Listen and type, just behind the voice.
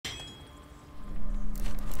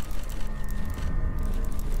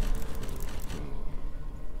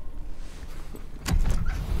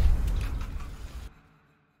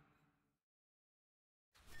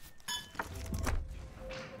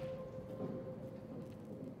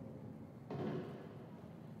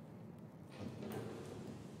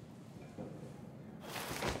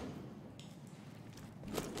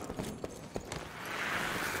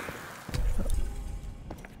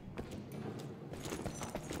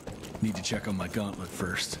Need to check on my gauntlet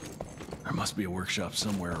first. There must be a workshop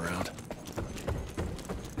somewhere around.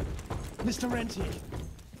 Mr. Rentier,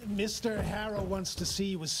 Mr. Harrow wants to see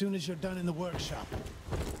you as soon as you're done in the workshop.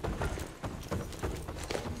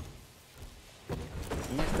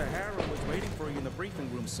 Mr. Harrow was waiting for you in the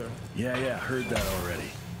briefing room, sir. Yeah, heard that already.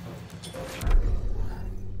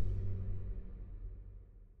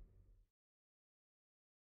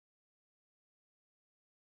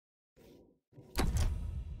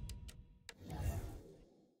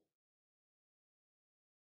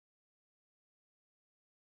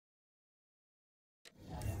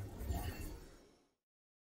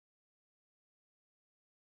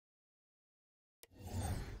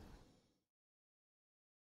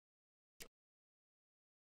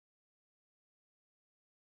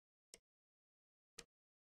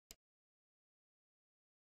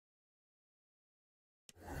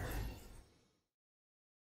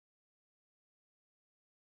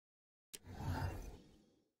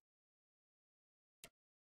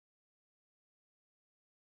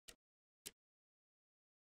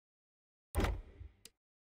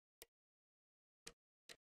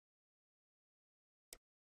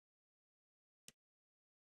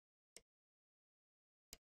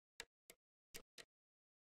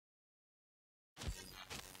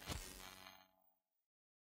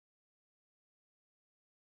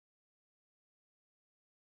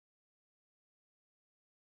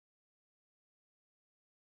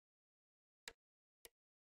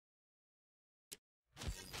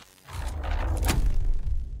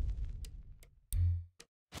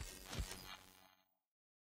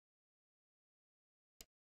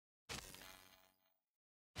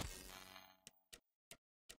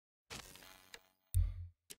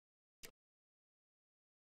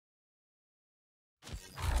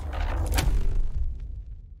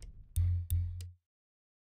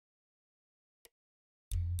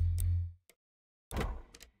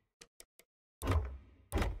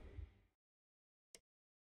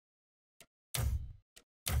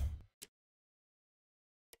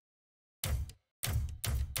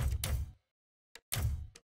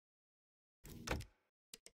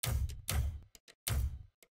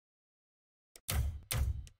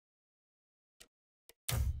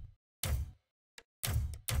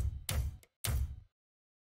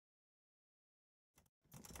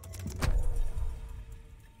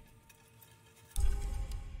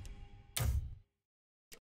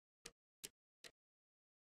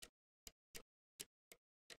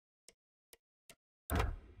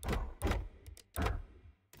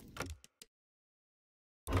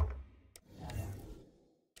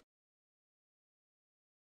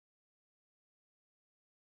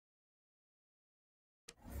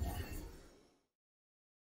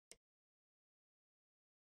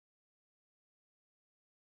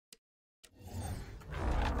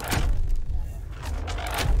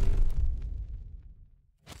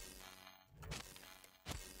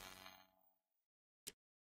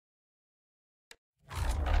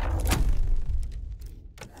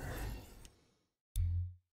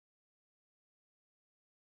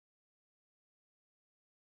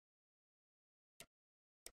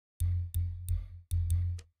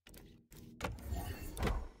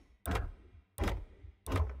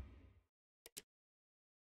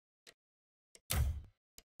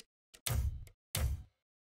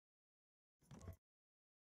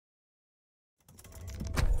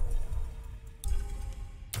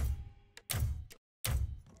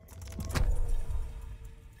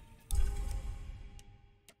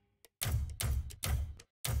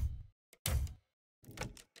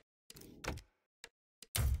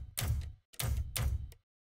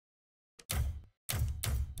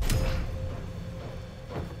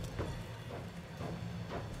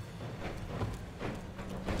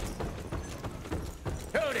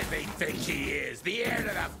 Who does he think he is? The heir to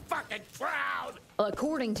the fucking crown?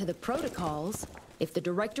 According to the protocols, if the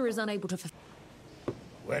director is unable to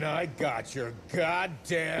When I got your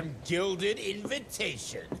goddamn gilded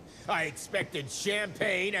invitation, I expected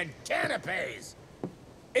champagne and canapes.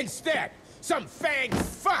 Instead, some fang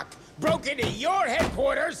fuck broke into your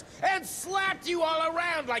headquarters and slapped you all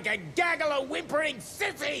around like a gaggle of whimpering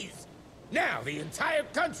sissies! Now the entire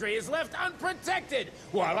country is left unprotected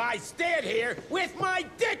while I stand here with my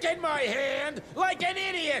dick in my hand like an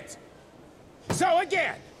idiot! So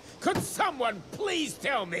again, could someone please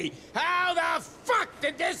tell me how the fuck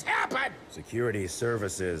did this happen? Security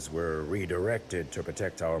services were redirected to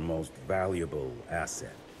protect our most valuable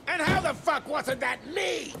asset. And how the fuck wasn't that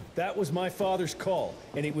me? That was my father's call,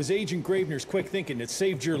 and it was Agent Gravener's quick thinking that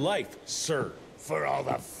saved your life, sir. For all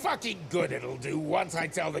the fucking good it'll do once I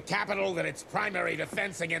tell the Capitol that its primary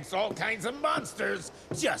defense against all kinds of monsters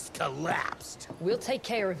just collapsed. We'll take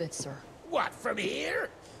care of it, sir. What, from here?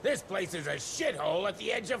 This place is a shithole at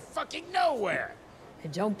the edge of fucking nowhere.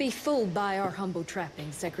 And don't be fooled by our humble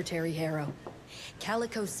trappings, Secretary Harrow.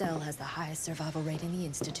 Calico Cell has the highest survival rate in the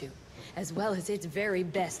Institute, as well as its very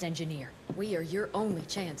best engineer. We are your only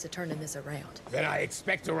chance of turning this around. Then I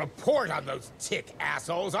expect a report on those tick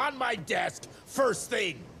assholes on my desk first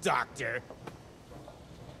thing, Doctor.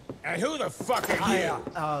 And who the fuck are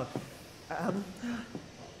you?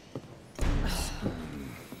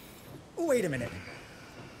 Wait a minute.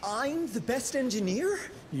 I'm the best engineer?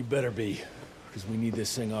 You better be, because we need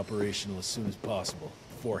this thing operational as soon as possible,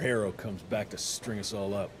 before Harrow comes back to string us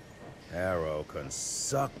all up. Harrow can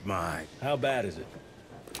suck my... How bad is it?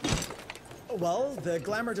 Well, the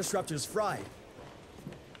glamour disruptor's fried.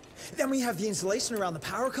 Then we have the insulation around the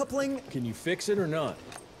power coupling. Can you fix it or not?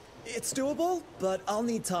 It's doable, but I'll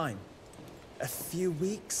need time. A few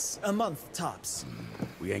weeks, a month tops.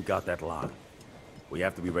 We ain't got that long. We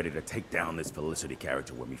have to be ready to take down this Felicity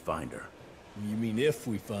character when we find her. You mean if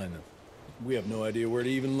we find them? We have no idea where to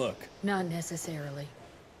even look. Not necessarily.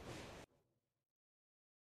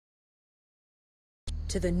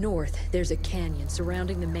 To the north, there's a canyon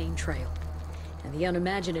surrounding the main trail. And the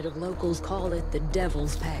unimaginative locals call it the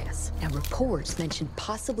Devil's Pass. And reports mention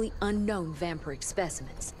possibly unknown vampiric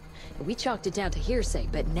specimens. And we chalked it down to hearsay,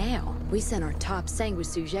 but now we sent our top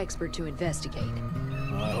sanguisuge expert to investigate.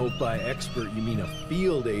 I hope by expert you mean a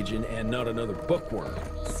field agent and not another bookworm.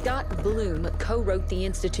 Scott Bloom co-wrote the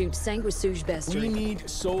Institute's sanguisuge bestiary. We need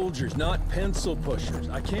soldiers, not pencil pushers.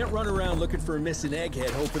 I can't run around looking for a missing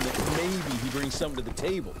egghead hoping that maybe he brings something to the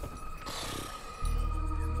table.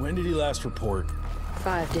 When did he last report?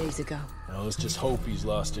 5 days ago. Now let's just hope he's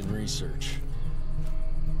lost in research.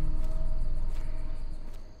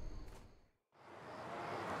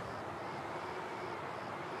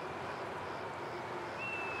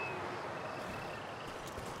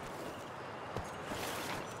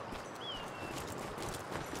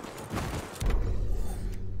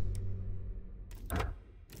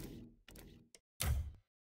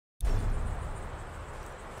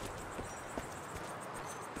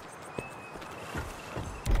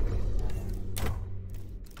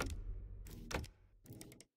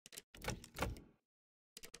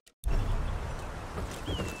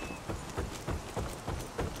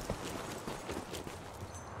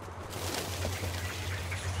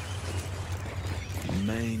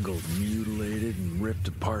 Mangled, mutilated, and ripped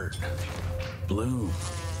apart. Bloom,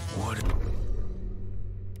 what?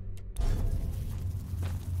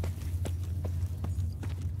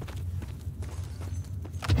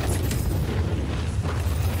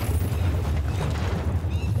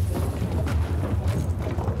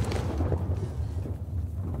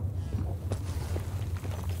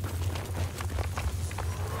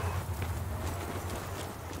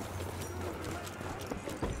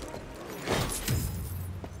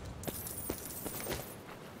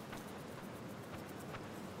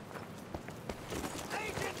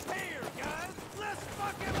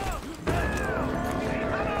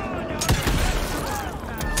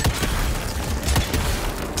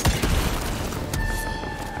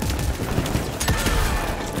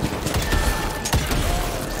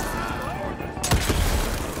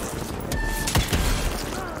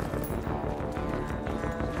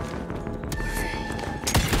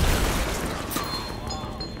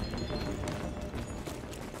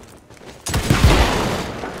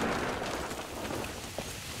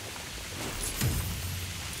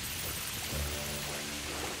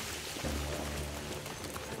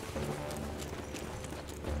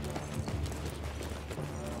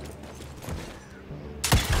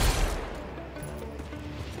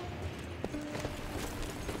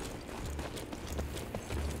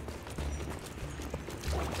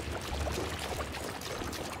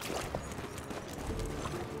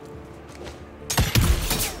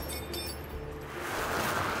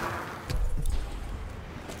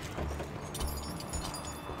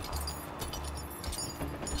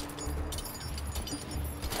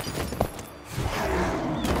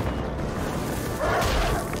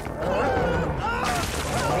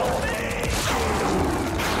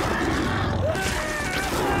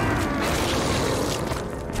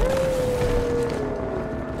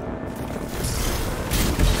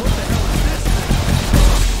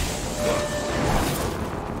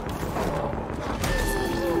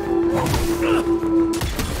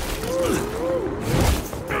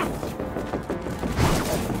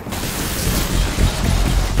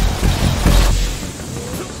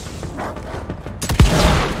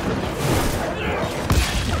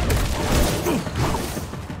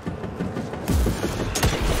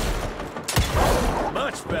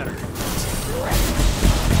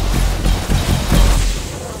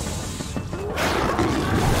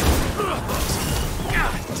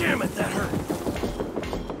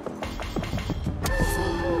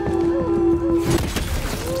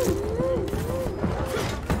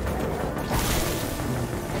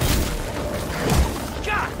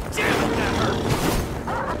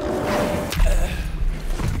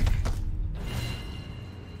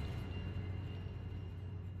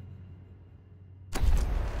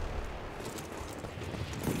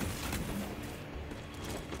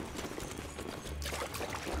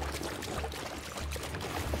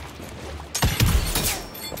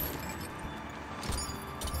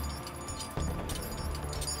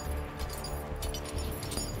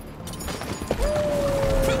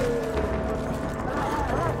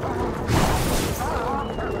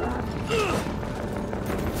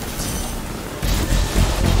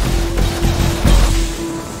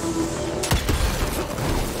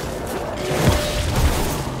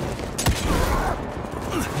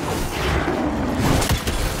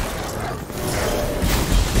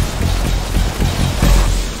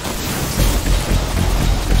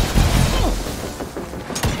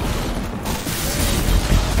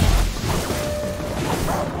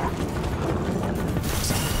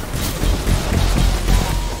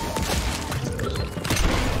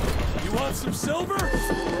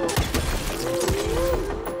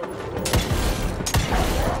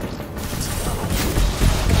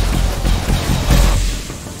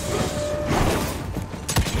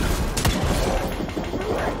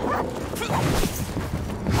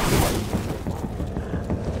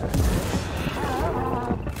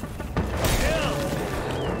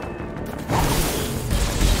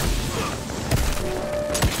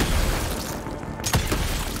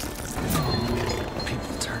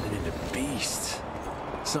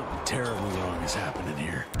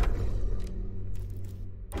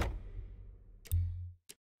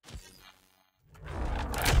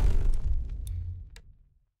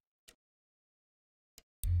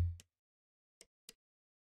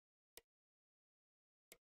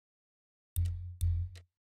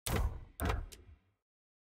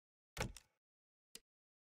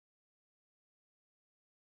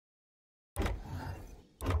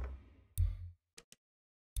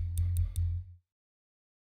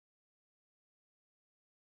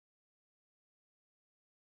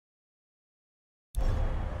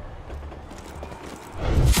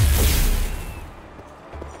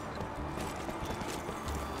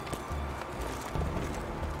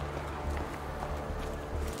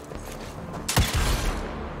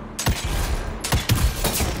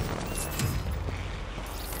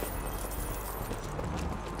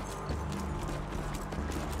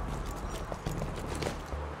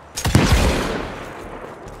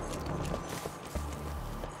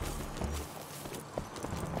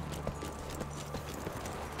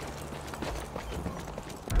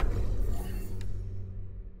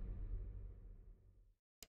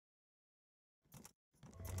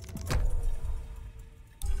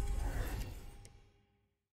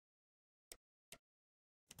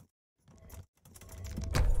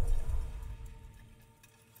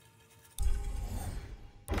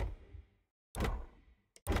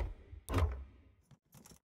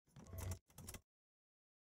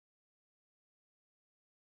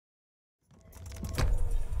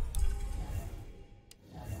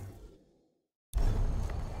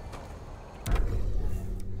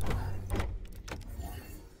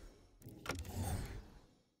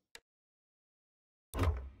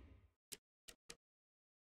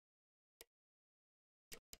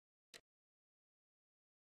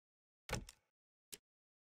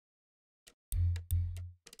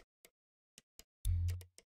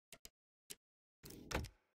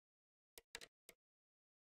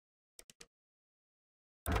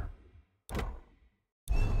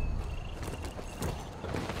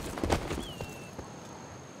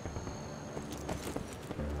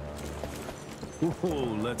 Whoa,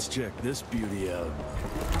 let's check this beauty out.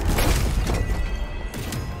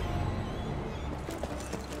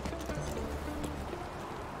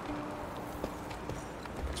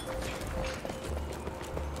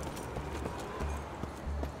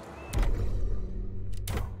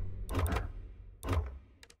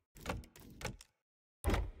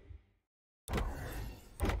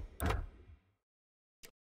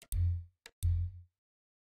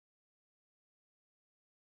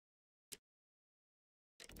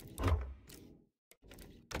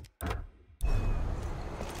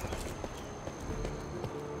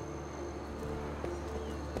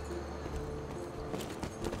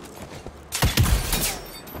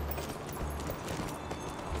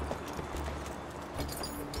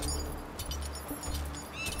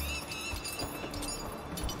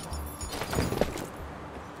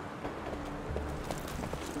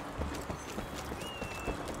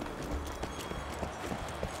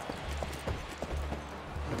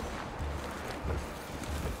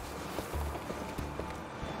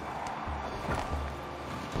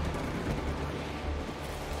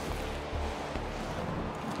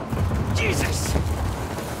 Jesus!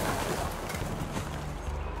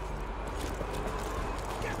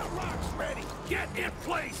 Get the rocks ready! Get in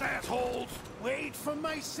place, assholes! Wait for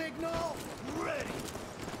my signal. Ready!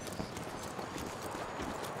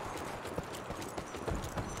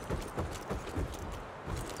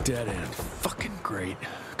 Dead end. Fucking great.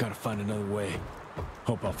 Gotta find another way.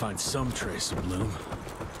 Hope I'll find some trace of Bloom.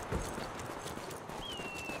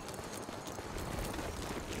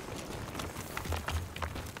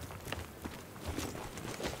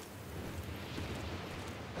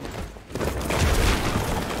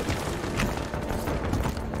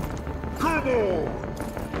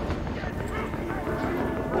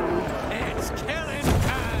 It's killing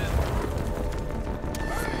time!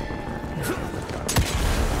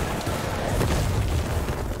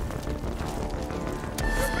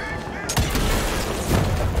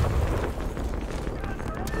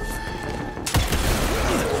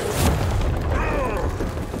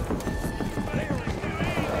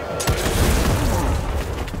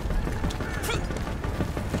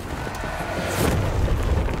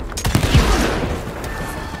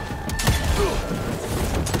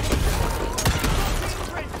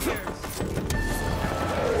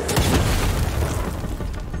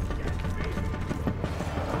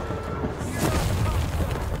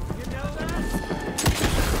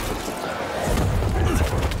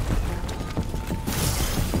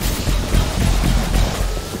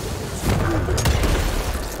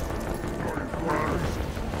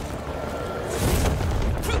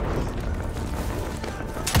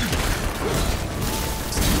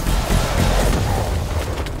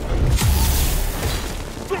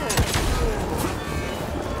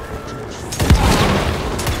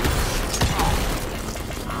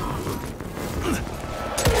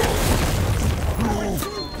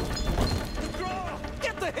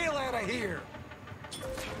 Get the hell out of here!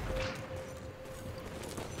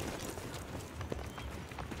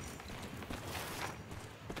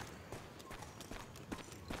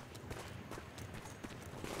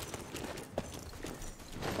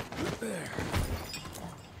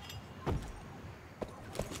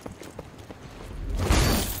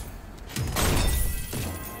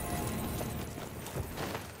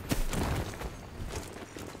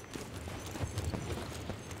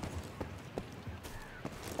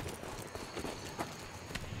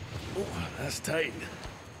 That's tight.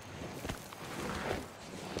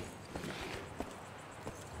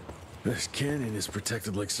 This canyon is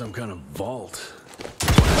protected like some kind of vault. What's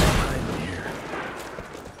behind here?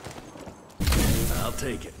 I'll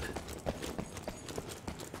take it.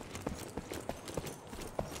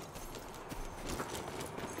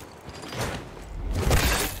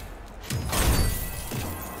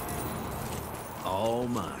 All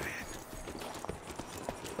mine.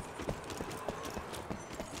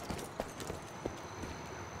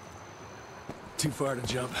 Too far to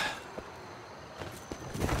jump.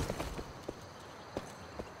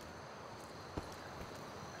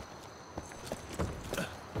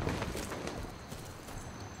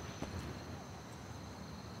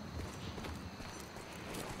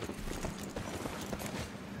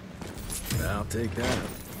 I'll take that.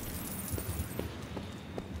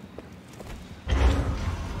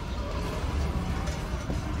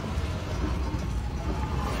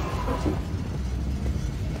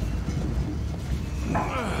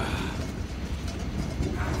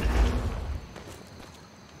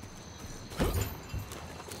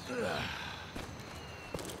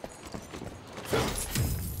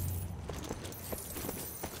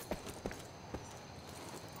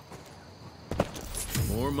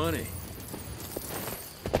 More money.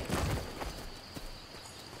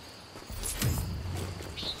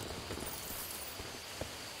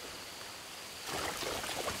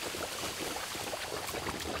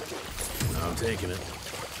 I'm taking it.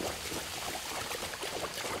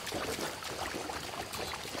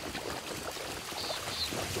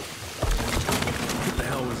 What the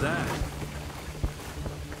hell was that?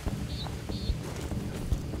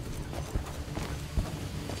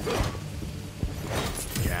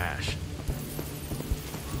 Cash.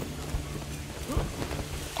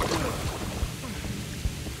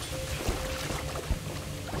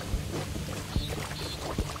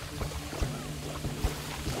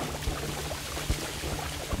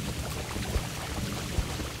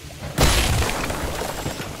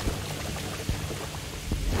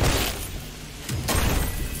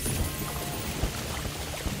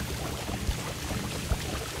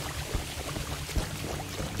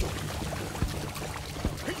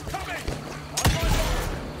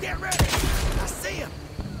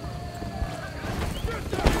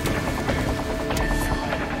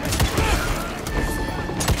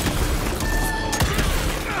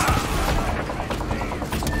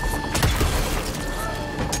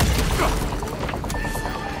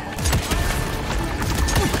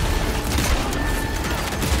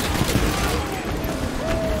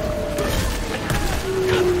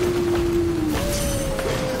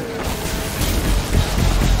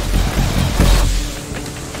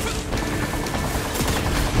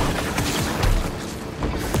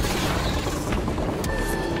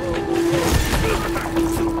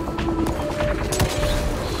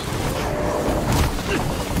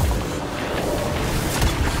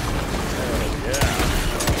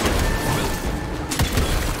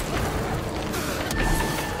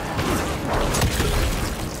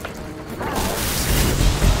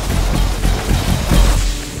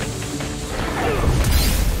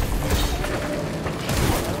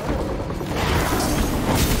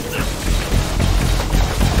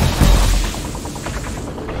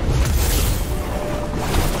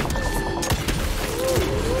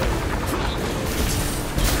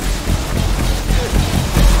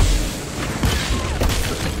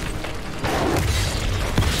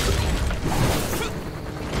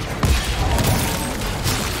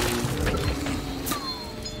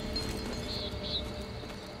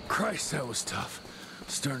 Christ, that was tough.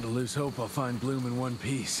 Starting to lose hope I'll find Bloom in one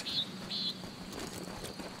piece.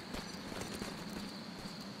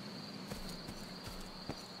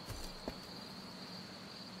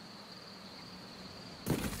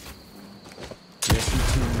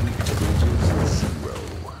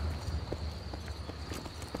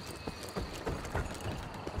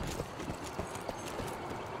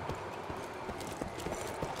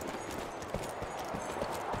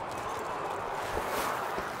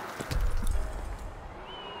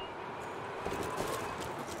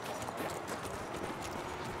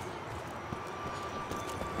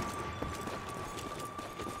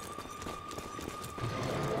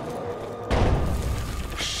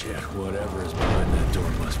 Whatever is behind that door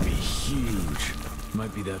must be huge.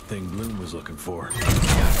 Might be that thing Bloom was looking for. Gotta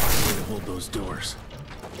find a way to hold those doors.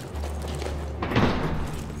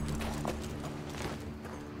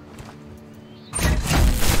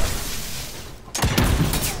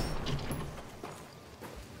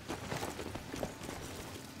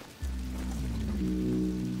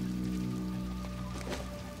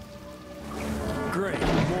 Great,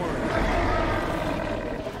 more.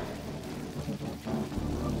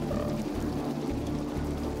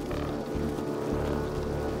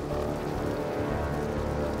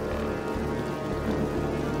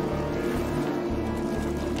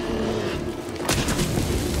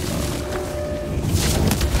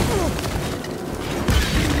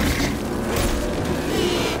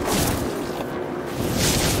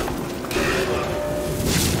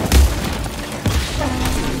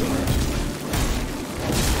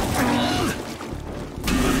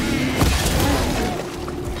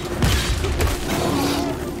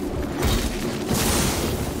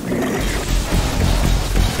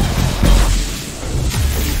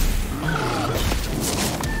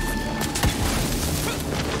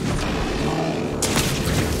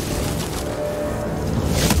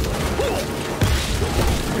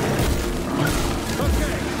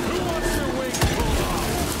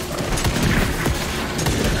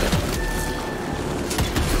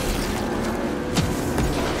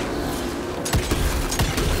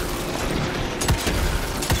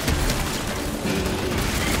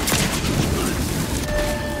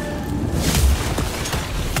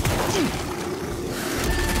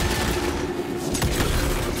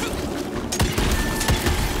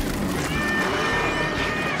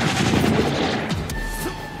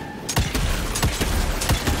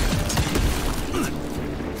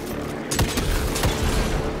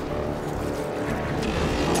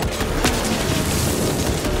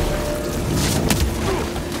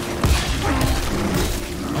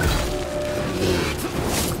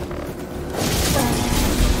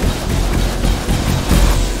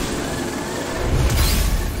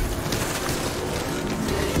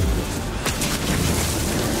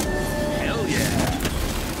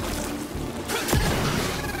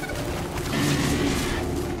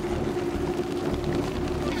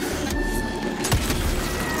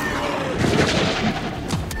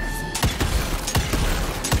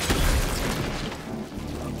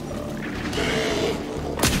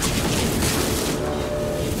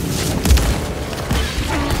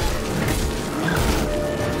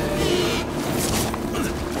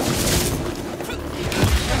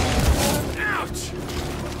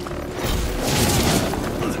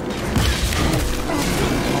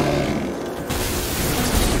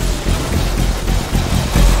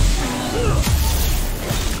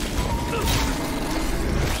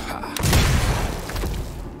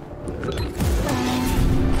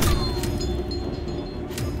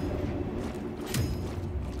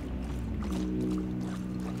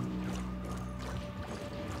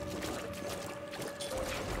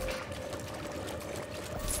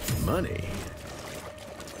 money.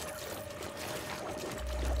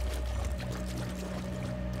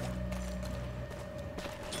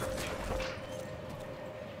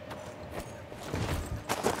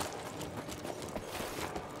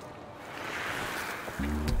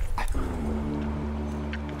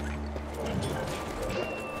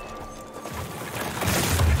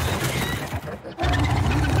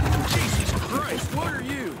 Jesus Christ, what are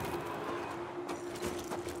you?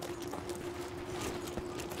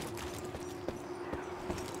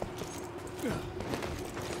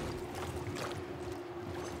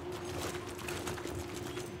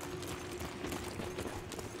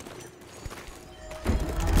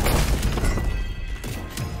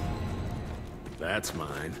 That's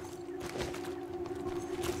mine.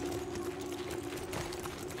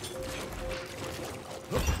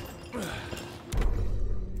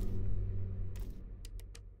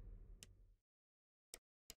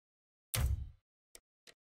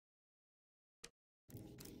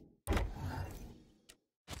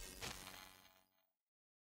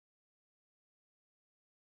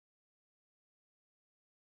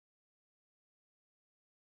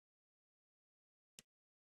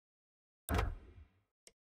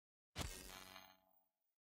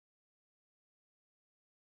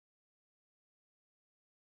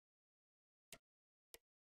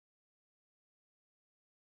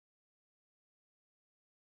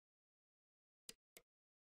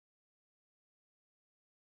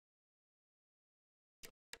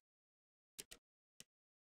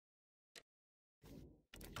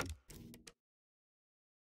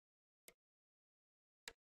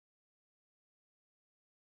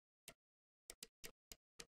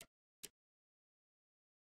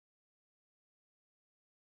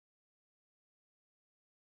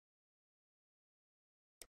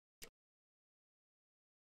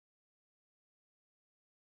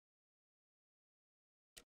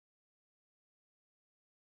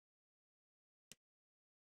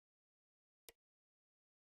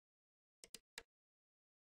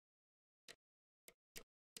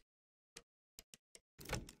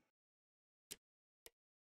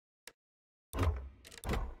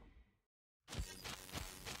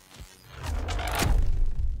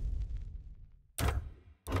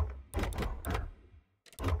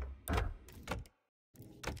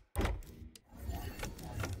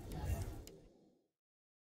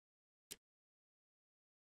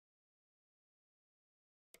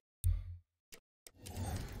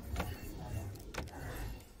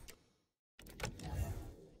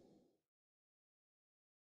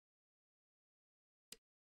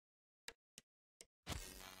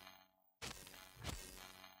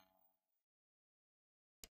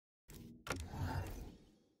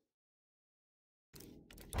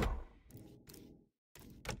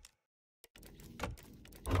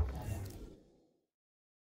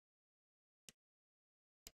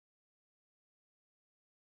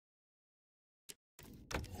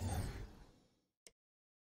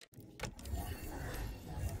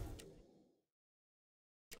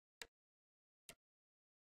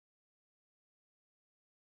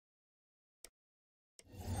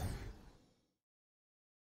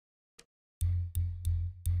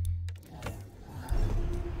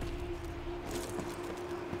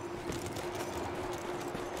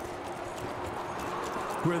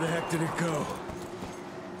 Where the heck did it go?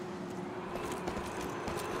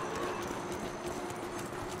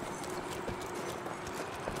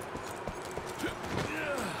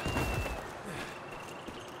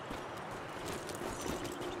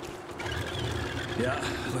 Yeah,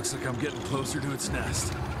 looks like I'm getting closer to its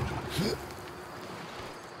nest.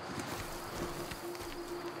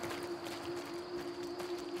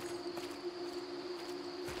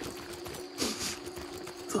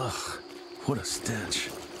 Ugh, what a stench.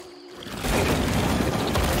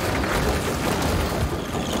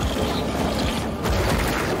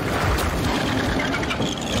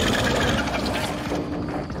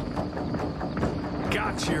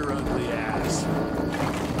 Gotcha, your ugly ass.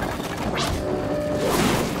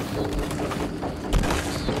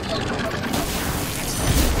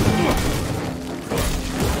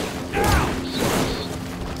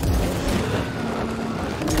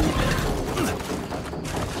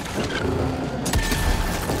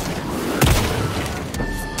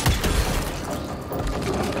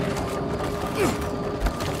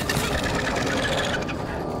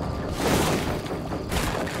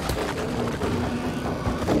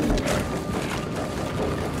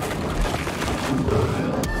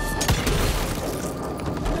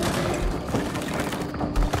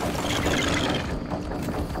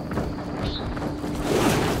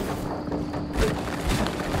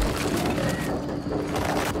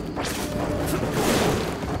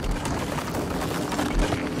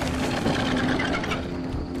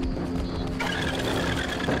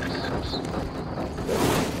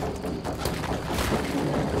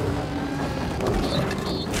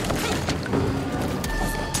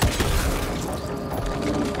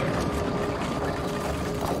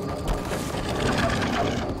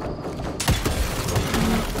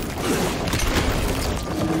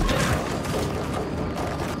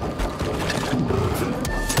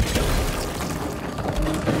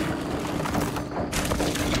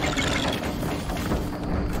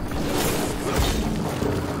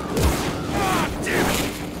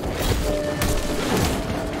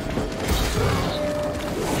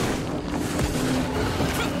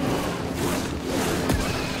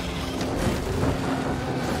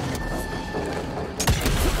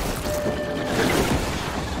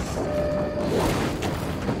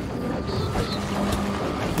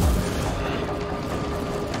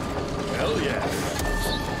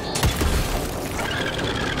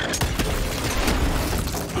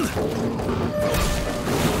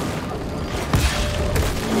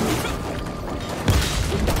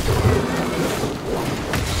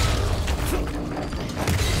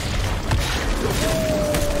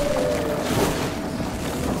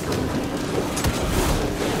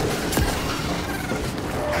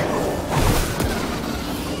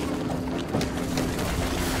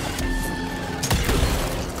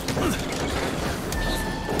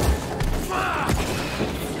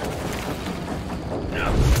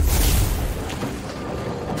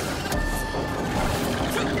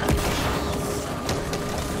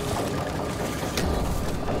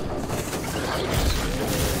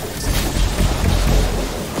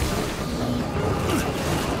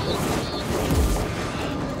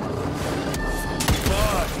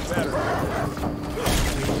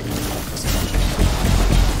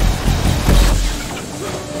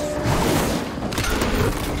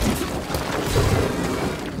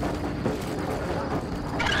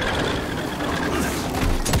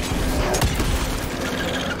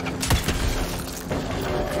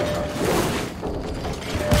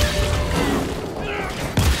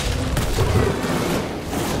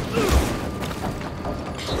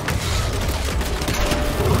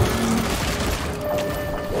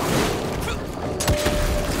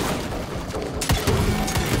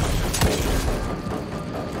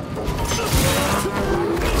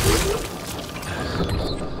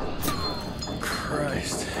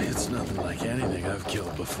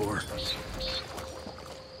 Before.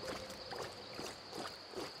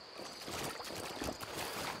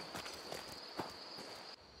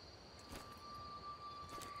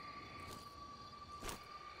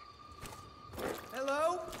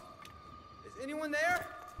 Hello? Is anyone there?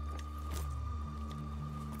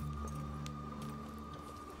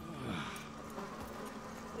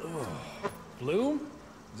 Bloom?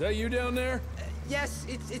 Is that you down there? Yes,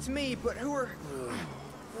 it's me, but who are...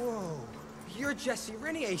 Whoa. You're Jesse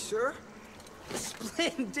Renier, sir.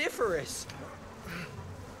 Splendiferous.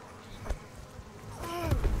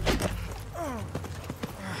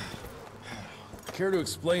 Care to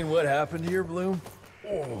explain what happened here, Bloom?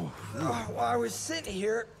 Well, I was sent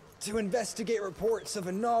here to investigate reports of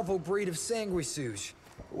a novel breed of sanguisuge.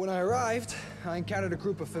 When I arrived, I encountered a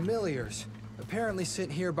group of familiars, apparently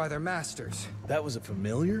sent here by their masters. That was a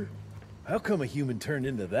familiar? How come a human turned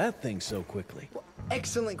into that thing so quickly? Well,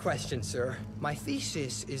 excellent question, sir. My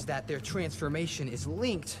thesis is that their transformation is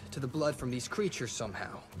linked to the blood from these creatures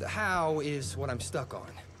somehow. The how is what I'm stuck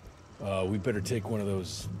on. We better take one of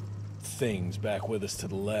those things back with us to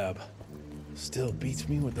the lab. Still beats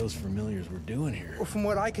me what those familiars were doing here. Well, from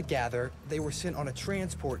what I could gather, they were sent on a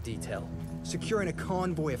transport detail, securing a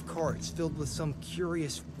convoy of carts filled with some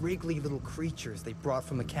curious, wriggly little creatures they brought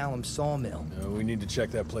from McCallum's sawmill. We need to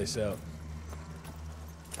check that place out.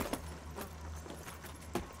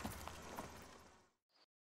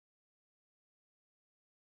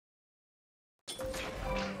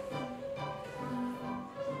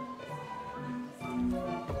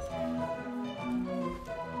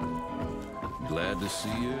 Glad to see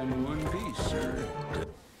you in one piece, sir.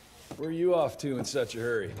 Where are you off to in such a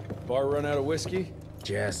hurry? Bar run out of whiskey?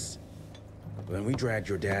 Jess, when we dragged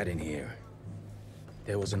your dad in here,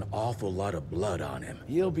 there was an awful lot of blood on him.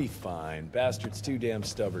 He'll be fine. Bastard's too damn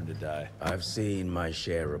stubborn to die. I've seen my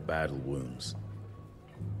share of battle wounds.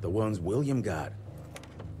 The ones William got.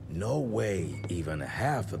 No way even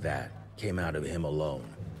half of that came out of him alone.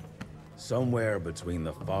 Somewhere between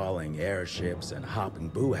the falling airships and hopping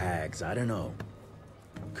boo-hags, I don't know.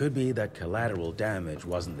 Could be that collateral damage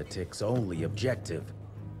wasn't the Tick's only objective.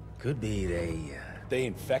 Could be They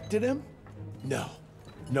infected him? No.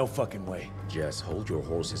 No fucking way. Just hold your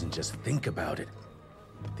horses and just think about it.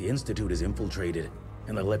 The Institute is infiltrated,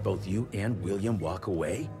 and they let both you and William walk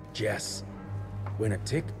away? Jess, when a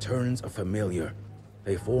Tick turns a familiar,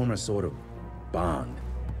 they form a sort of bond.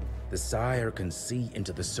 The sire can see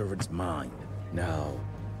into the servant's mind. Now,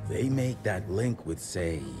 they make that link with,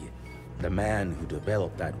 say, the man who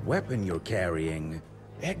developed that weapon you're carrying.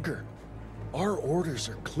 Edgar, our orders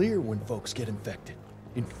are clear when folks get infected.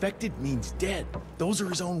 Infected means dead. Those are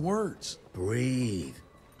his own words. Breathe.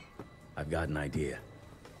 I've got an idea.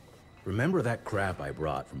 Remember that crap I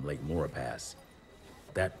brought from Lake Morapass?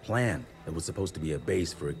 That plant that was supposed to be a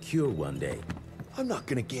base for a cure one day. I'm not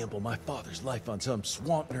gonna gamble my father's life on some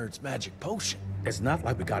swamp nerd's magic potion. It's not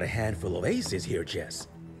like we got a handful of aces here, Jess.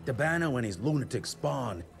 Dabano and his lunatic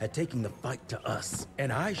spawn had taken the fight to us.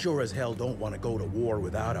 And I sure as hell don't want to go to war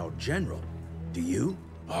without our general. Do you?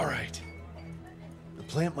 All right. The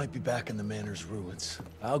plant might be back in the manor's ruins.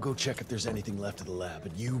 I'll go check if there's anything left of the lab,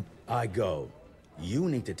 and you... I go. You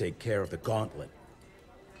need to take care of the gauntlet.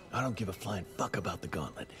 I don't give a flying fuck about the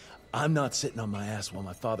gauntlet. I'm not sitting on my ass while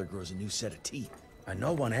my father grows a new set of teeth. And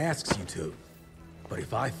no one asks you to. But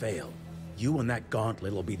if I fail, you and that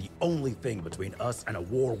gauntlet will be the only thing between us and a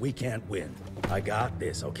war we can't win. I got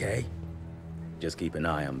this, okay? Just keep an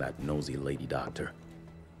eye on that nosy lady doctor.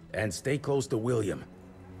 And stay close to William,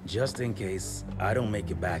 just in case I don't make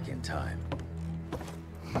it back in time.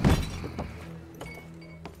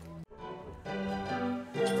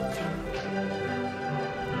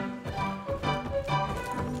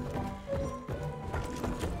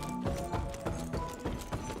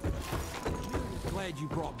 Glad you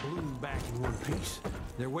brought Bloom back in one piece.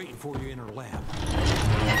 They're waiting for you in her lab.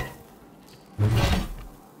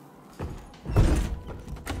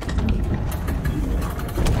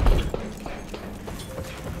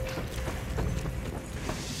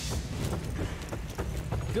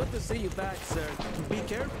 Good to see you back, sir. Be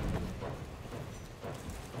careful.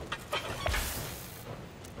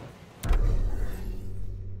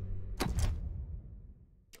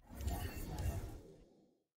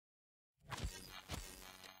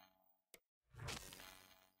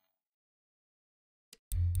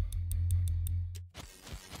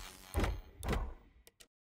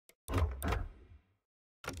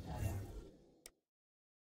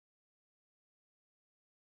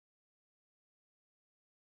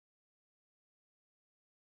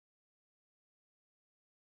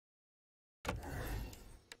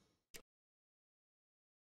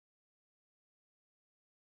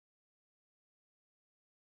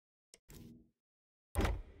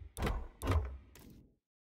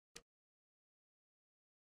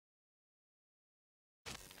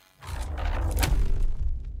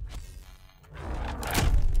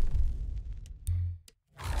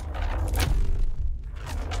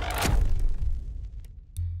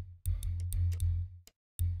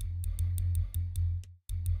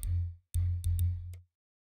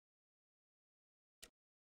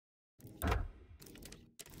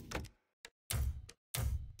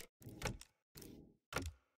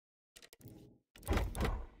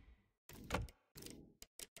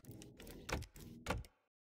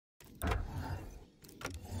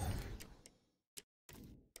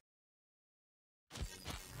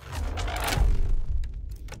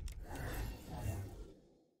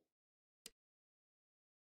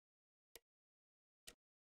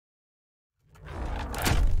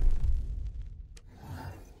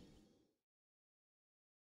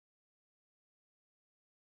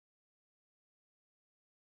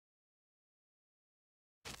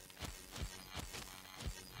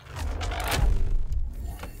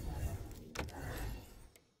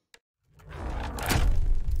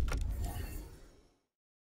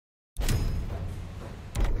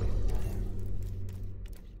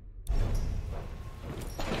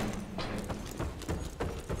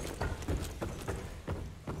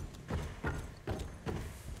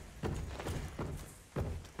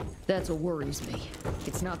 That's what worries me.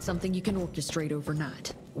 It's not something you can orchestrate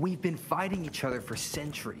overnight. We've been fighting each other for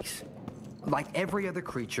centuries. Like every other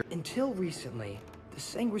creature. Until recently, the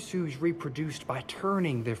sanguisudes reproduced by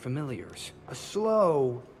turning their familiars. A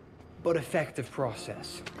slow, but effective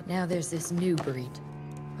process. But now there's this new breed.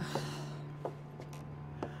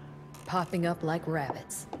 Popping up like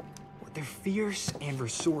rabbits. They're fierce and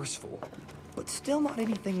resourceful, but still not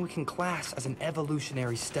anything we can class as an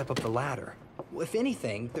evolutionary step up the ladder. If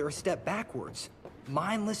anything, they're a step backwards.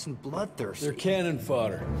 Mindless and bloodthirsty. They're cannon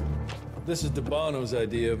fodder. This is Debano's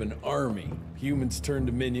idea of an army. Humans turn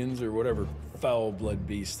to minions or whatever foul-blood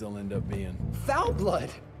beasts they'll end up being. Foul blood?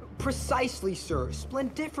 Precisely, sir.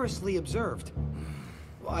 Splendiferously observed.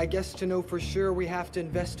 Well, I guess to know for sure we have to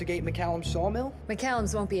investigate McCallum's sawmill?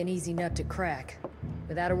 McCallum's won't be an easy nut to crack.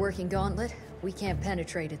 Without a working gauntlet, we can't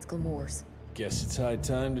penetrate its glamours. Guess it's high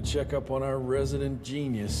time to check up on our resident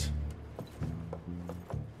genius.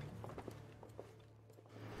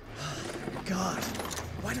 God,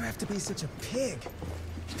 why do I have to be such a pig?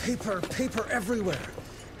 Paper everywhere.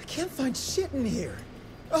 I can't find shit in here.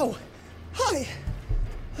 Oh, hi!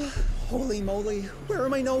 Holy moly, where are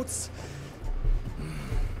my notes?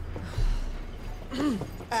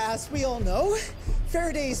 As we all know,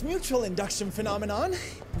 Faraday's mutual induction phenomenon.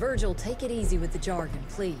 Virgil, take it easy with the jargon,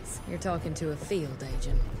 please. You're talking to a field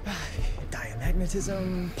agent.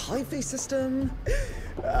 Diamagnetism, polyphase system.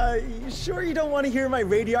 You sure you don't want to hear my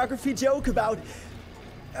radiography joke about...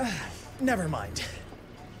 never mind.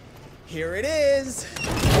 Here it is.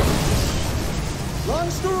 Long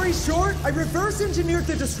story short, I reverse engineered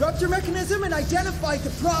the disruptor mechanism and identified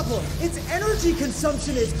the problem. Its energy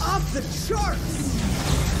consumption is off the charts.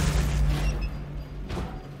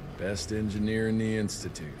 Best engineer in the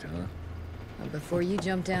Institute, huh? Well, before you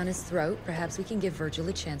jump down his throat, perhaps we can give Virgil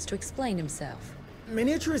a chance to explain himself.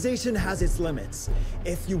 Miniaturization has its limits.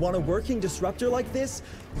 If you want a working disruptor like this,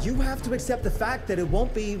 you have to accept the fact that it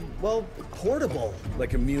won't be, well, portable.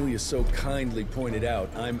 Like Amelia so kindly pointed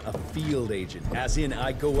out, I'm a field agent, as in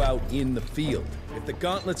I go out in the field. If the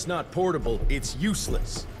gauntlet's not portable, it's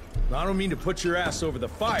useless. I don't mean to put your ass over the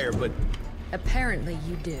fire, but... Apparently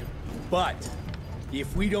you do. But,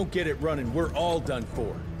 if we don't get it running, we're all done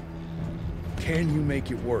for. Can you make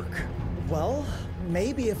it work? Well,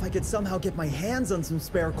 maybe if I could somehow get my hands on some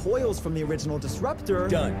spare coils from the original disruptor...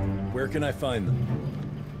 Done. Where can I find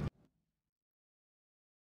them?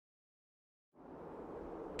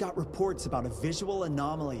 Got reports about a visual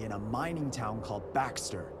anomaly in a mining town called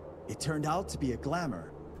Baxter. It turned out to be a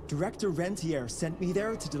glamour. Director Rentier sent me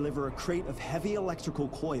there to deliver a crate of heavy electrical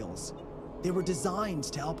coils. They were designed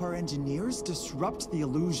to help our engineers disrupt the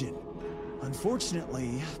illusion.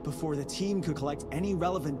 Unfortunately, before the team could collect any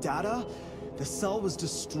relevant data, the cell was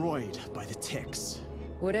destroyed by the ticks.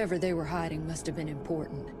 Whatever they were hiding must have been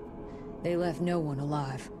important. They left no one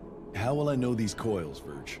alive. How will I know these coils,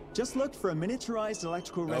 Verge? Just look for a miniaturized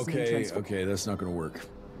electrical resonant transfer. Okay, that's not gonna work.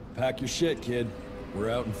 Pack your shit, kid. We're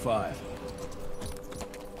out in 5.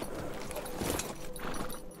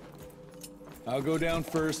 I'll go down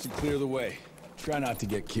first and clear the way. Try not to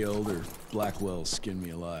get killed or Blackwell skin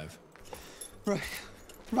me alive. Right.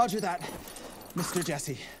 Roger that, Mr.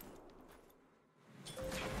 Jesse.